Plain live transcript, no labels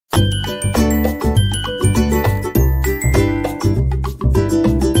All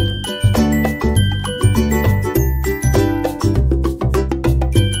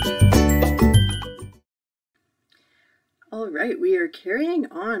right, we are carrying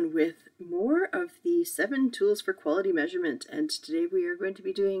on with more of the 7 tools for quality measurement, and today we are going to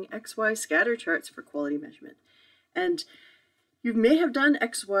be doing XY scatter charts for quality measurement. And you may have done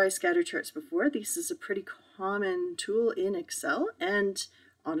XY scatter charts before. This is a pretty common tool in Excel, and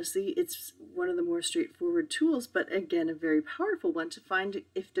honestly, it's one of the more straightforward tools, but again, a very powerful one to find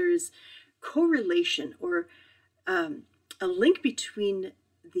if there's correlation or a link between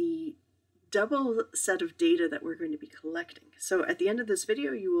the double set of data that we're going to be collecting. So at the end of this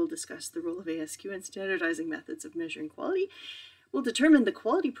video, you will discuss the role of ASQ and standardizing methods of measuring quality. We'll determine the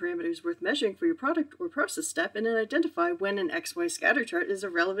quality parameters worth measuring for your product or process step, and then identify when an XY scatter chart is a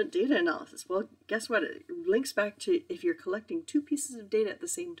relevant data analysis. Well, guess what? It links back to if you're collecting 2 pieces of data at the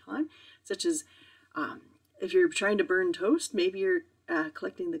same time, such as if you're trying to burn toast, maybe you're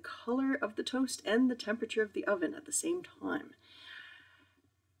collecting the color of the toast and the temperature of the oven at the same time.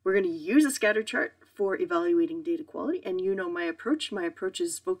 We're going to use a scatter chart for evaluating data quality, and you know my approach. My approach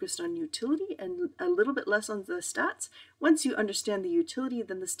is focused on utility and a little bit less on the stats. Once you understand the utility,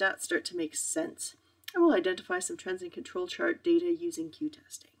 then the stats start to make sense. And we'll identify some trends in control chart data using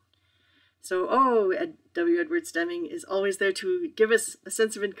Q-testing. So, W. Edwards Deming is always there to give us a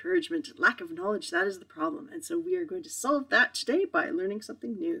sense of encouragement. Lack of knowledge, that is the problem. And so we are going to solve that today by learning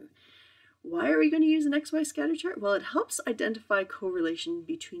something new. Why are we going to use an XY scatter chart? Well, it helps identify correlation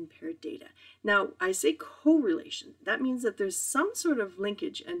between paired data. Now, I say correlation. That means that there's some sort of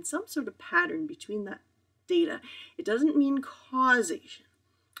linkage and some sort of pattern between that data. It doesn't mean causation.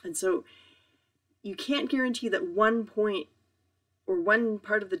 And so you can't guarantee that one point or one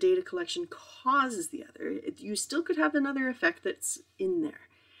part of the data collection causes the other. You still could have another effect that's in there.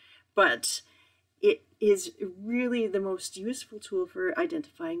 But it is really the most useful tool for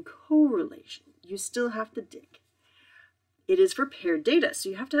identifying correlation. You still have to dig. It is for paired data, so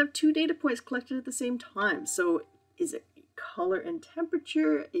you have to have 2 data points collected at the same time. So is it color and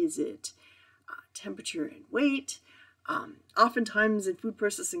temperature? Is it temperature and weight? Oftentimes in food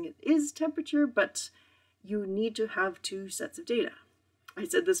processing it is temperature, but you need to have 2 sets of data. I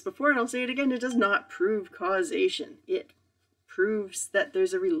said this before and I'll say it again, it does not prove causation. It proves that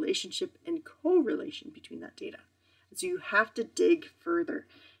there's a relationship and correlation between that data. And so you have to dig further.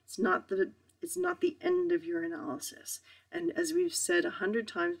 It's not the end of your analysis. And as we've said 100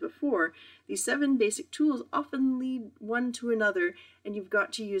 times before, these 7 basic tools often lead one to another, and you've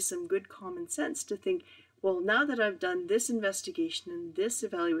got to use some good common sense to think, well, now that I've done this investigation and this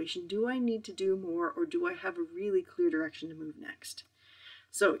evaluation, do I need to do more, or do I have a really clear direction to move next?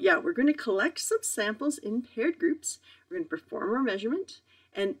 So yeah, we're going to collect some samples in paired groups. We're going to perform our measurement,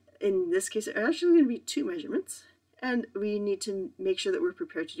 and in this case, it's actually going to be 2 measurements, and we need to make sure that we're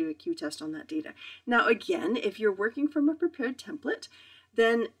prepared to do a Q-test on that data. Now again, if you're working from a prepared template,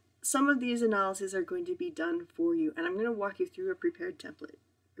 then some of these analyses are going to be done for you, and I'm going to walk you through a prepared template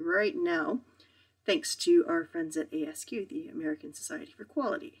right now, thanks to our friends at ASQ, the American Society for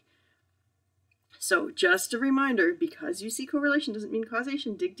Quality. So just a reminder, because you see correlation doesn't mean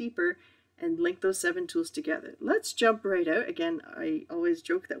causation, dig deeper and link those 7 tools together. Let's jump right out. Again, I always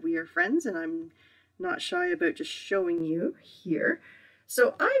joke that we are friends, and I'm not shy about just showing you here.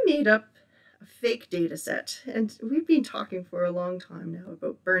 So I made up a fake data set, and we've been talking for a long time now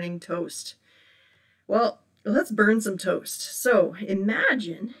about burning toast. Well, let's burn some toast. So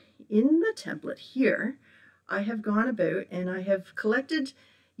imagine in the template here, I have gone about and I have collected,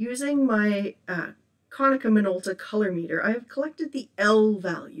 using my Konica Minolta color meter, I have collected the L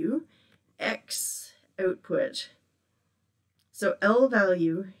value, X output. So L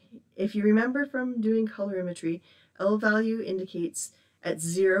value, if you remember from doing colorimetry, L value indicates at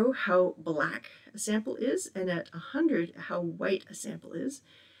 0 how black a sample is, and at 100 how white a sample is.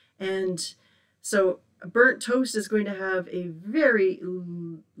 And so a burnt toast is going to have a very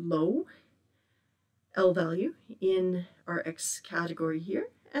low L value in our X category here.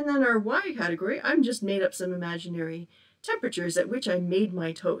 And then our Y category, I'm just made up some imaginary temperatures at which I made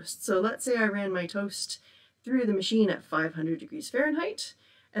my toast. So let's say I ran my toast through the machine at 500 degrees Fahrenheit,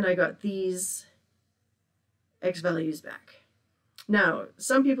 and I got these X values back. Now,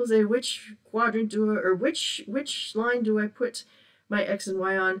 some people say, which quadrant do I, or which line do I put my X and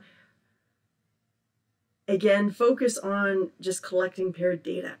Y on? Again, focus on just collecting paired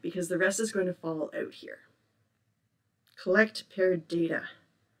data, because the rest is going to fall out here. Collect paired data.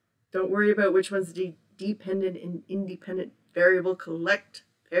 Don't worry about which one's the dependent and independent variable. Collect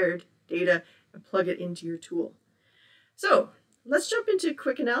paired data and plug it into your tool. So let's jump into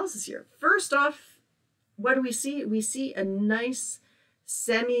quick analysis here. First off, what do we see? We see a nice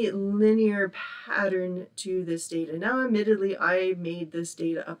semi-linear pattern to this data. Now, admittedly, I made this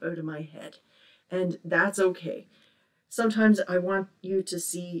data up out of my head, and that's okay. Sometimes I want you to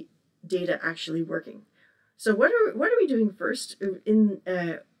see data actually working. So what are we doing first?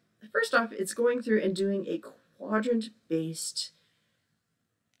 First off, it's going through and doing a quadrant-based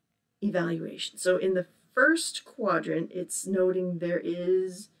evaluation. So in the first quadrant, it's noting there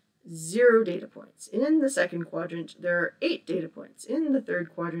is 0 data points. In the second quadrant, there are 8 data points. In the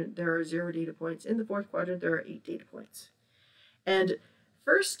third quadrant, there are 0 data points. In the fourth quadrant, there are 8 data points. And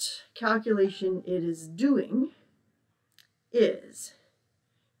first calculation it is doing is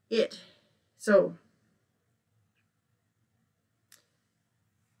so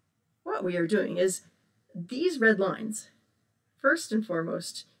what we are doing is these red lines, first and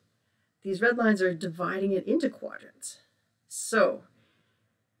foremost, these red lines are dividing it into quadrants. So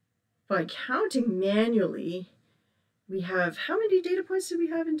by counting manually, we have, how many data points did we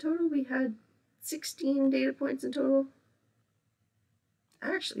have in total? We had 16 data points in total.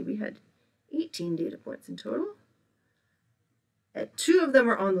 Actually, we had 18 data points in total. And 2 of them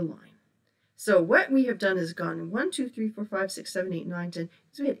are on the line. So what we have done is gone 1, 2, 3, 4, 5, 6, 7, 8, 9, 10.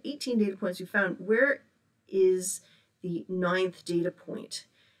 So we had 18 data points. We found where is the 9th data point.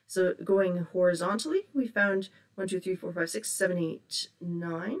 So going horizontally, we found 1, 2, 3, 4, 5, 6, 7, 8,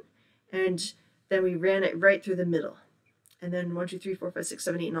 9. And then we ran it right through the middle. And then 1, 2, 3, 4, 5, 6,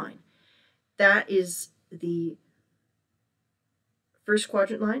 7, 8, 9. That is the first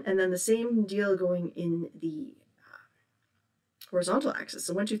quadrant line. And then the same deal going in the horizontal axis.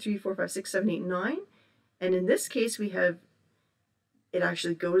 So 1, 2, 3, 4, 5, 6, 7, 8, 9. And in this case, we have, it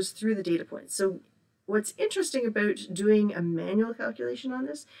actually goes through the data points. So what's interesting about doing a manual calculation on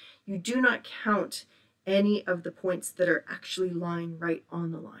this, you do not count any of the points that are actually lying right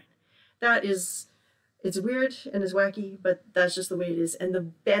on the line. That is, it's weird and it's wacky, but that's just the way it is. And the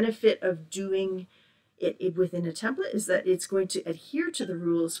benefit of doing it within a template is that it's going to adhere to the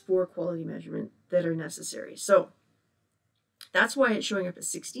rules for quality measurement that are necessary. So that's why it's showing up as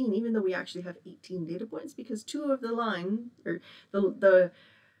 16, even though we actually have 18 data points, because 2 of the line, or the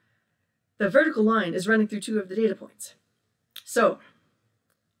vertical line is running through 2 of the data points. So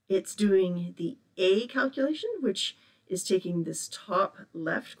it's doing the A calculation, which is taking this top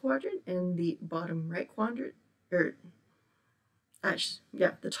left quadrant and the bottom right quadrant, or actually,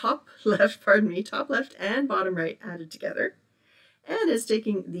 yeah, the top left, top left and bottom right added together, and it's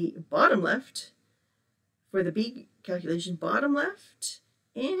taking the bottom left for the B calculation, bottom left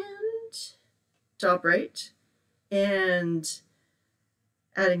and top right, and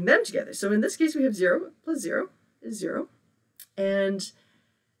adding them together. So in this case, we have 0 plus 0 is 0, and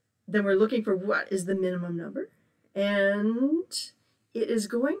then we're looking for what is the minimum number. And it is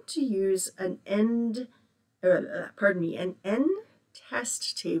going to use an n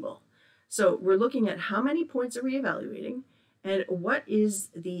test table. So we're looking at how many points are we evaluating and what is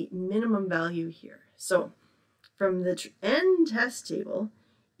the minimum value here. So from the n test table,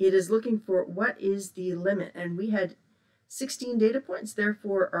 it is looking for what is the limit. And we had 16 data points,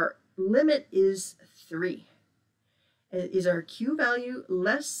 therefore our limit is 3. Is our Q value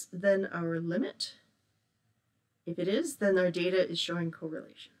less than our limit? If it is, then our data is showing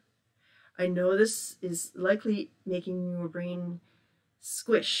correlation. I know this is likely making your brain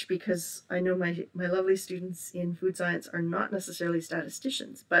squish because I know my lovely students in food science are not necessarily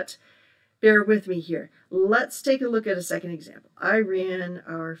statisticians, but bear with me here. Let's take a look at a second example. I ran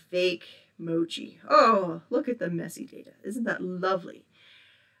our fake mochi. Oh, look at the messy data. Isn't that lovely?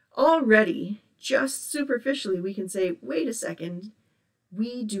 Already, just superficially, we can say, wait a second,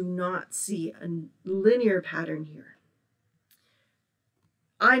 we do not see a linear pattern here.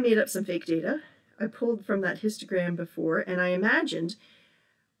 I made up some fake data. I pulled from that histogram before, and I imagined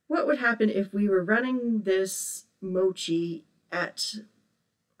what would happen if we were running this mochi at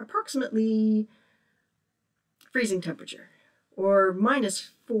approximately freezing temperature, or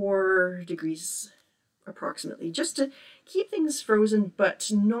 -4 degrees approximately, just to keep things frozen,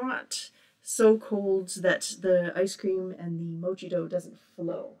 but not so cold that the ice cream and the mochi dough doesn't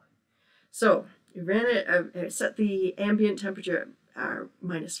flow. So we ran it, set the ambient temperature at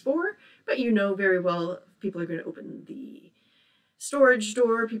 -4, but you know very well people are going to open the storage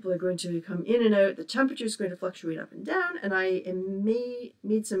door, people are going to come in and out, the temperature is going to fluctuate up and down, and I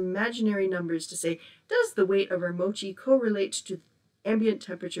made some imaginary numbers to say, does the weight of our mochi correlate to ambient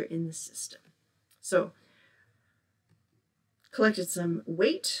temperature in the system? So collected some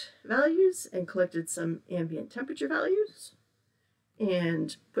weight values and collected some ambient temperature values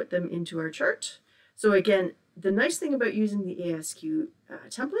and put them into our chart. So again, the nice thing about using the ASQ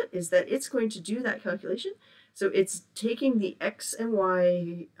template is that it's going to do that calculation. So it's taking the X and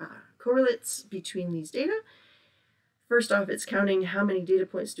Y correlates between these data. First off, it's counting how many data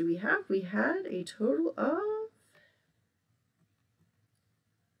points do we have. We had a total of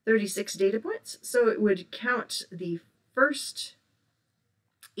 36 data points. So it would count the first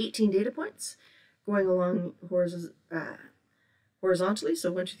 18 data points going along horizontally,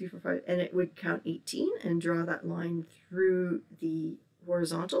 so 1, 2, 3, 4, 5, and it would count 18 and draw that line through the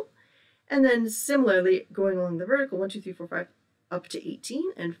horizontal. And then similarly, going along the vertical, 1, 2, 3, 4, 5, up to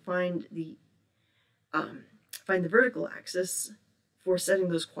 18, and find the vertical axis for setting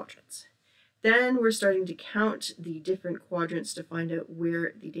those quadrants. Then we're starting to count the different quadrants to find out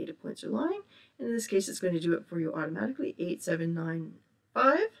where the data points are lying. And in this case, it's going to do it for you automatically, 8, 7, 9,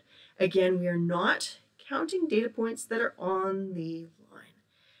 5. Again, we are not counting data points that are on the line.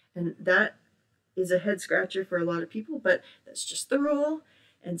 And that is a head scratcher for a lot of people, but that's just the rule.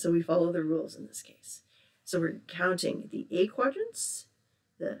 And so we follow the rules in this case. So we're counting the A quadrants,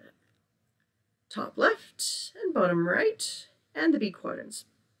 the top left and bottom right, and the B quadrants,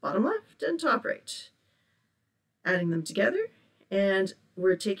 bottom left and top right. Adding them together, and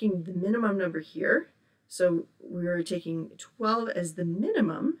we're taking the minimum number here. So we're taking 12 as the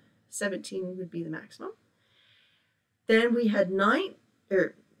minimum, 17 would be the maximum. Then we had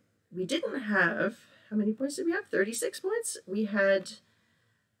we didn't have, how many points did we have? 36 points. We had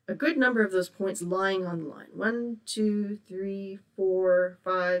a good number of those points lying on the line. 1, 2, 3, 4,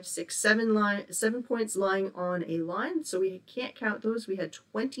 5, 6, 7 points lying on a line. So we can't count those. We had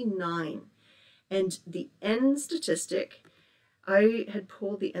 29. And the end statistic, I had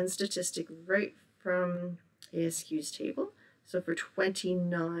pulled the end statistic right from ASQ's table. So for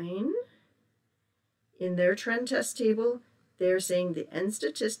 29, in their trend test table, they're saying the end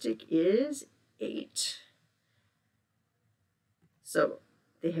statistic is 8. So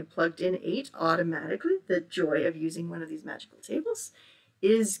they have plugged in 8 automatically. The joy of using one of these magical tables.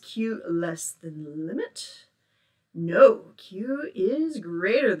 Is Q less than the limit? No, Q is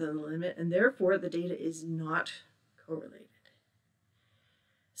greater than the limit, and therefore the data is not correlated.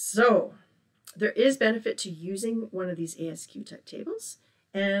 So there is benefit to using one of these ASQ type tables,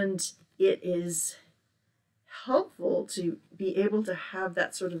 and it is helpful to be able to have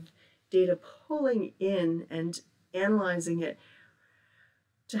that sort of data pulling in and analyzing it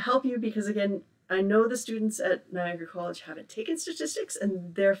to help you, because again, I know the students at Niagara College haven't taken statistics,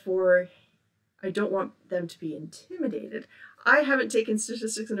 and therefore I don't want them to be intimidated. I haven't taken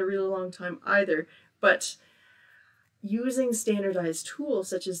statistics in a really long time either, but using standardized tools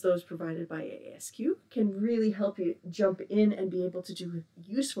such as those provided by ASQ can really help you jump in and be able to do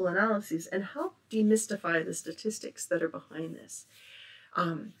useful analyses and help demystify the statistics that are behind this.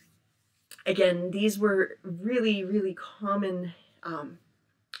 Again, these were really, really common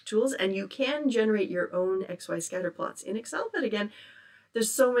tools, and you can generate your own XY scatter plots in Excel, but again,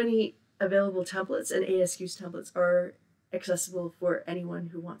 there's so many available templates, and ASQ's templates are accessible for anyone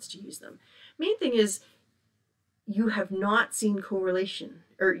who wants to use them. Main thing is you have not seen correlation,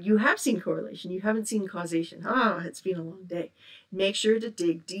 or you have seen correlation, you haven't seen causation. It's been a long day. Make sure to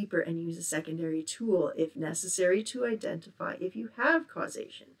dig deeper and use a secondary tool if necessary to identify if you have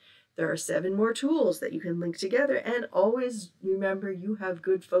causation. There are 7 more tools that you can link together, and always remember you have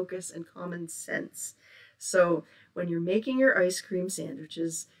good focus and common sense. So when you're making your ice cream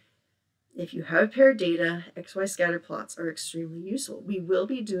sandwiches, if you have paired data, XY scatter plots are extremely useful. We will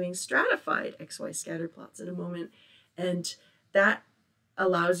be doing stratified XY scatter plots in a moment, and that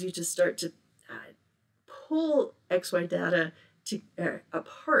allows you to start to pull XY data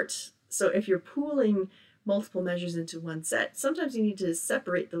apart. So if you're pooling multiple measures into one set, sometimes you need to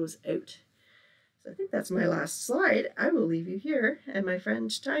separate those out. So I think that's my last slide. I will leave you here. And my friend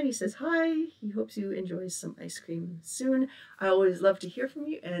Tiny says hi. He hopes you enjoy some ice cream soon. I always love to hear from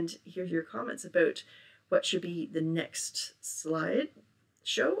you and hear your comments about what should be the next slide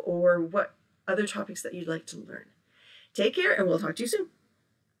show or what other topics that you'd like to learn. Take care, and we'll talk to you soon.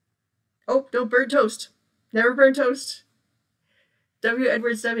 Oh, don't burn toast. Never burn toast. W.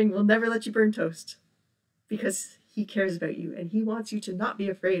 Edwards Deming will never let you burn toast because he cares about you and he wants you to not be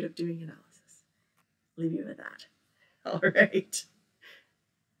afraid of doing analysis. Leave you with that. All right.